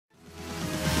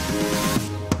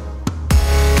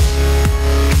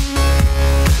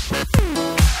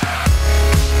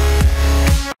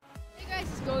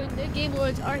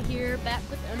back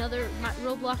with another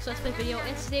Roblox Let's Play video,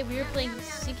 and today we are playing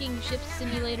Sinking Ship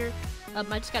Simulator. I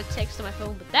just got a text on my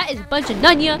phone, but that is a bunch of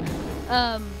nunya.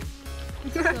 Yeah, a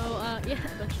bunch of nunya.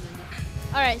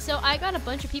 Alright, so I got a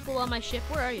bunch of people on my ship.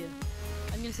 Where are you?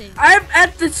 I'm gonna say. I'm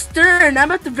at the stern.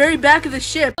 I'm at the very back of the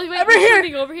ship. Oh, wait, over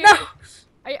here. Over here. No.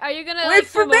 Are you gonna wait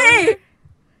for me?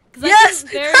 Yes.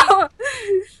 No.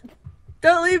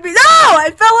 Don't leave me. No,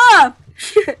 I fell off.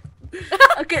 Shit.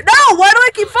 Okay, no. Why do I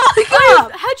keep falling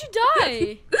off? How'd you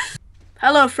die?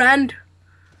 Hello, friend.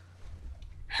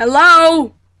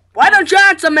 Hello. Why don't you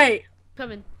answer me?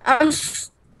 Coming. I'm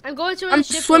going to where the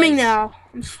ship swimming was. now.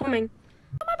 I'm swimming.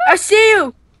 I see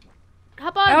you.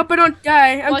 Hop on. I hope I don't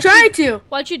die. I'm trying to.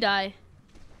 Why'd you die?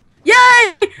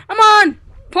 Yay! I'm on.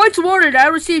 Points awarded. I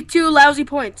received 2 lousy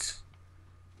points.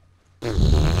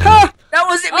 Huh, that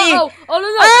wasn't me. Oh no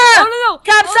no! Ah! Oh no no!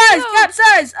 Capsize! Oh, no.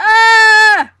 Capsize!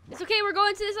 Ah! It's okay. We're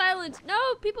going to this island.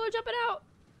 No, people are jumping out.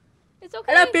 It's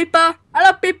okay. Hello, people.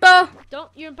 Hello, people.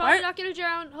 You're probably not gonna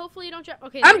drown. Hopefully you don't drown.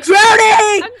 Okay. I'm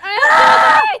drowning!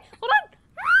 Hold on.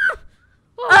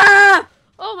 Ah!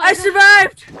 Oh my I God.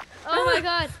 survived. Oh my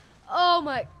God. Oh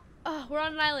my. Oh, we're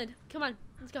on an island. Come on,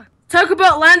 let's go. Talk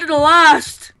about land of the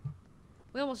lost.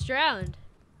 We almost drowned.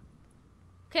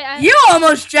 Okay. You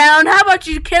almost drowned. How about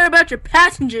you care about your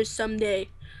passengers someday?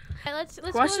 Right, let's go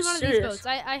in one of these boats.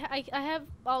 I have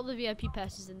all the VIP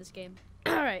passes in this game.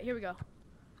 All right, here we go.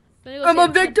 I'm a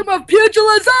victim of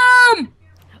pugilism.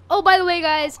 Oh, by the way,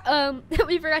 guys,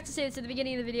 we forgot to say this at the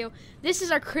beginning of the video. This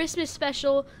is our Christmas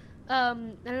special. I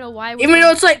don't know why. Even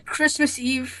though it's like Christmas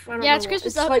Eve. Yeah, it's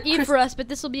Christmas Eve for us, but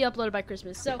this will be uploaded by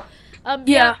Christmas. So,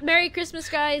 yeah. Merry Christmas,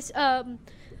 guys.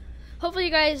 Hopefully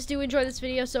you guys do enjoy this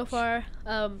video so far.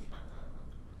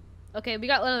 Okay, we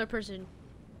got another person.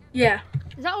 Yeah.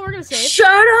 Is that what we're gonna say?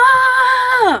 Shut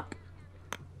up!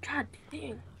 God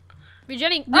dang.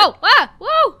 Regenning. Oh! Ah!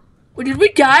 Whoa! Wait, did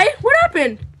we die? What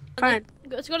happened? Fine.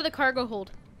 Let's go to the cargo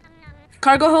hold.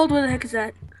 Cargo hold? Where the heck is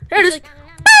that? There it is. Like...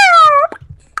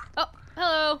 Oh,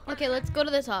 hello. Okay, let's go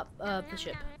to the top of the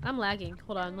ship. I'm lagging.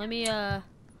 Hold on. Let me, I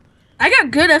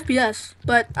got good FPS,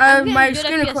 but my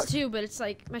screen recorder too, but it's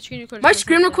like my screen recorder.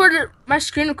 My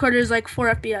screen recorder is like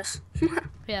 4 FPS.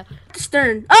 Yeah.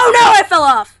 Stern. Oh no, I fell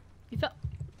off. You fell.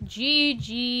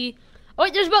 GG. Oh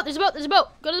wait, there's a boat. There's a boat. There's a boat.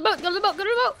 Go to the boat. Go to the boat. Go to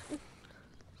the boat.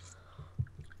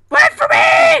 Wait for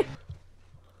me.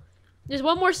 There's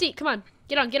one more seat. Come on.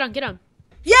 Get on. Get on. Get on.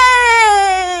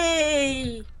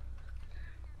 Yay!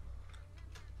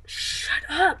 Shut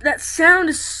up. That sound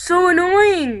is so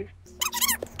annoying.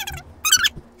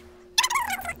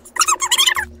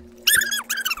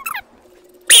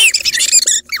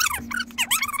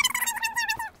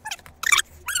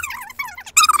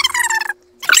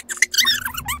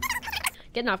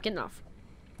 Getting off. Getting off.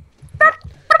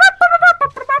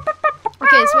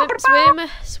 Okay,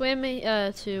 swim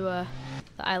to the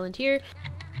island here.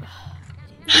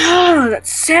 That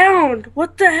sound.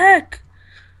 What the heck?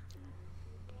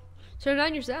 Turn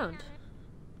on your sound.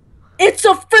 It's a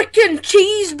freaking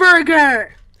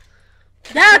cheeseburger.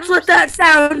 That's what that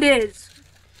sound is.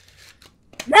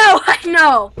 Now I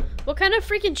know. What kind of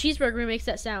freaking cheeseburger makes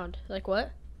that sound? Like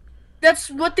what? That's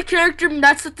what the character.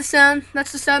 That's the sound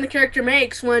the character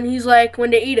makes when he's like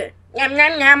when they eat it. Yum,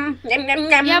 yum, yum, yum, yum,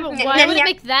 yum, yeah, but why would it yum.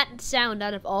 make that sound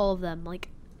out of all of them? Like,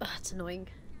 ugh, it's annoying.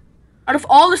 Out of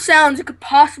all the sounds you could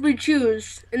possibly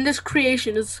choose in this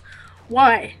creation is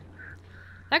why.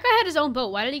 That guy had his own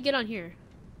boat. Why did he get on here?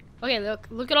 Okay,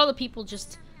 look at all the people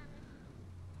just.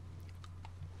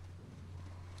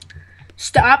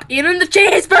 Stop eating the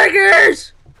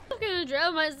cheeseburgers! I'm gonna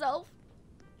drown myself.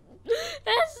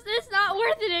 It's not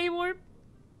worth it anymore.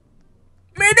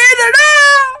 Me neither, no!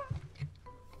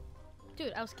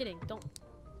 Dude, I was kidding. Don't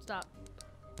stop.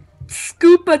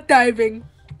 Scuba diving.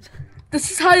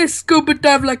 This is how you scuba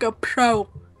dive like a pro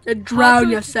and drown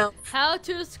yourself. How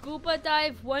to scuba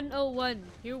dive 101.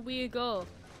 Here we go.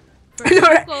 I know,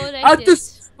 right? Go like How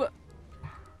this.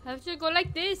 Have to go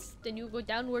like this. Then you go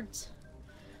downwards.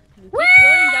 You keep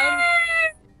going down.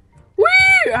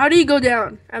 Whee! How do you go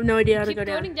down? I have no idea how to go Keep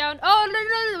going down. down. Oh no,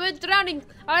 we're drowning.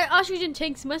 Our oxygen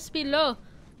tanks must be low.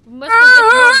 We must go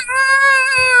get more.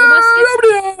 We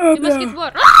must get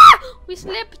more. Ah! We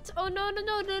slipped. Oh no.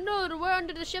 We're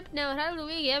under the ship now. How do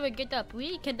we ever get up?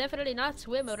 We can definitely not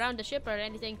swim around the ship or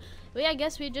anything. I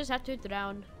guess we just have to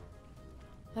drown.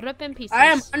 Rip in pieces. I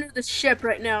am under the ship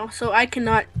right now, so I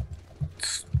cannot.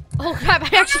 Oh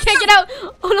crap! I actually can't get out.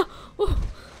 Oh no.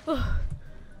 Oh.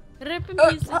 Rip in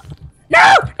pieces.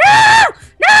 No!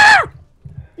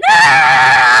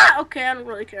 Okay, I don't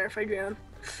really care if I drown.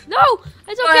 No!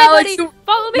 It's okay, buddy!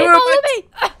 Follow me! Follow me!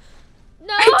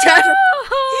 No!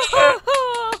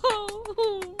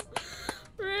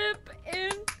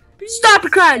 Stop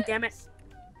it crying, damn it!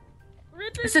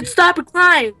 Rip I said stop it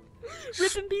crying.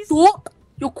 Rip in peace. Stop!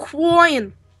 You're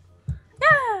crying.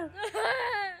 Yeah.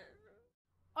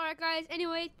 Alright guys,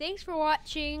 anyway, thanks for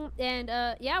watching, and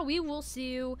yeah, we will see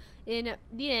you in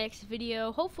the next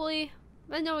video. Hopefully,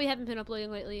 I know we haven't been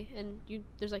uploading lately, and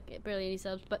there's like barely any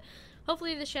subs, but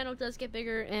hopefully this channel does get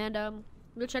bigger, and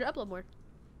we'll try to upload more.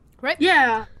 Right?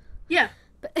 Yeah. Yeah.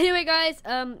 But anyway guys,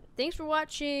 thanks for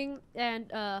watching,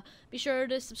 and be sure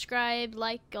to subscribe,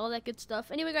 like, all that good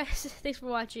stuff. Anyway guys, thanks for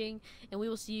watching, and we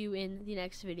will see you in the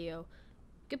next video.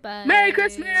 Goodbye. Merry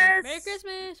Christmas! Merry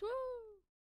Christmas! Woo!